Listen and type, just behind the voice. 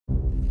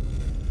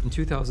In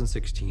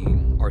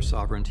 2016, our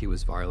sovereignty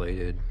was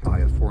violated by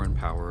a foreign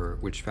power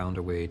which found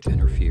a way to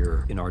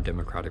interfere in our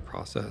democratic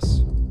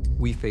process.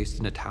 We faced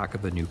an attack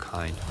of a new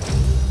kind.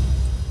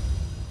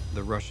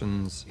 The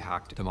Russians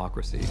hacked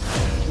democracy.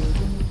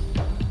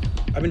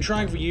 I've been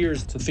trying for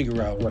years to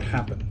figure out what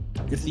happened.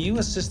 If the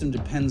U.S. system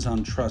depends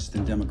on trust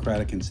in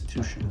democratic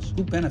institutions,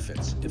 who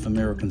benefits if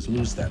Americans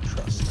lose that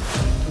trust?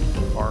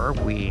 Are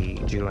we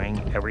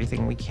doing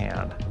everything we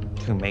can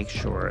to make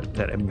sure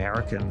that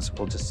Americans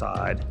will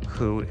decide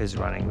who is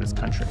running this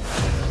country?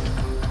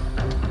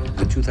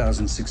 In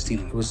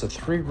 2016, it was a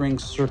three-ring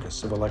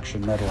circus of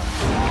election meddling.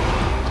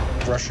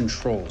 Russian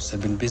trolls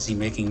had been busy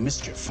making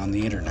mischief on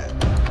the internet.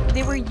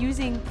 They were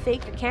using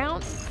fake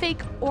accounts,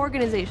 fake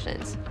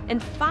organizations,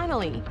 and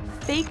finally,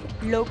 fake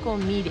local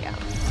media.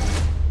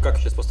 Как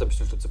сейчас просто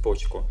объясню эту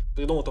цепочку?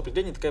 Придумал это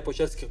определение, такая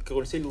получается как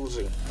карусель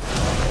лжи.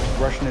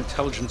 Russian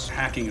intelligence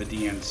hacking the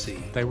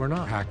DNC. They were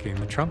not hacking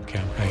the Trump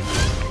campaign.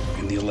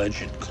 And the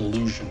alleged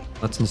collusion.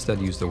 Let's instead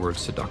use the word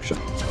seduction.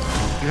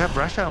 You have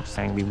Russia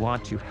saying, we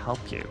want to help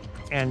you.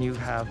 And you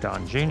have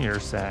Don Jr.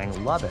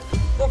 saying, love it.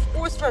 Of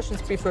course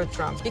Russians prefer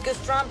Trump,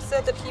 because Trump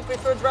said that he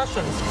preferred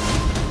Russians.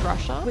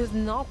 Russia was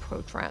not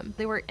pro-Trump.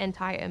 They were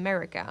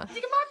anti-America.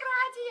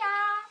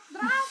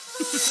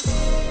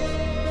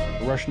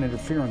 Russian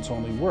interference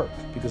only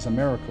worked because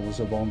America was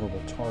a vulnerable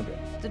target.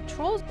 The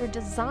trolls were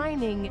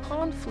designing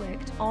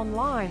conflict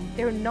online.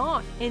 They're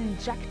not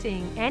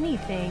injecting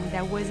anything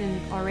that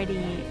wasn't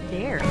already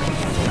there.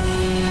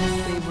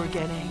 They were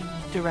getting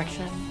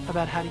direction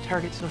about how to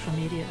target social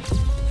media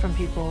from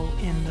people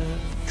in the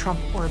Trump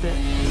orbit.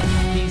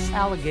 These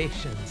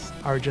allegations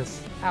are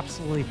just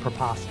absolutely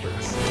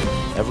preposterous.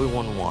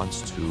 Everyone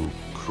wants to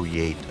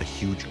create a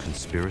huge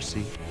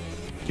conspiracy.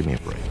 Give me a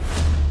break.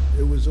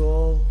 It was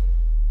all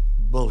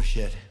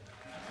bullshit.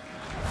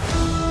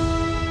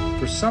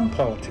 For some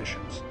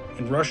politicians,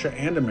 in Russia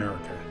and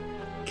America,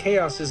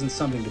 chaos isn't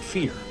something to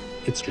fear.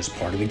 It's just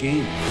part of the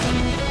game.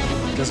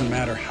 It doesn't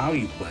matter how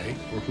you play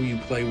or who you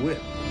play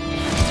with.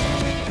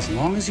 As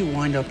long as you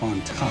wind up on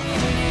top,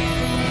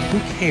 who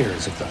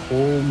cares if the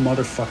whole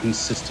motherfucking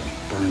system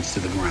burns to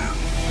the ground?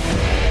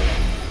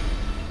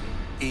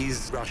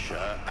 Is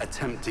Russia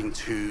attempting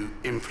to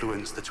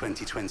influence the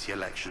 2020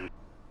 election?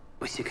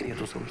 По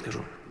секрету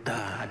скажу.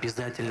 Да,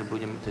 обязательно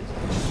будем это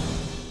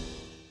делать.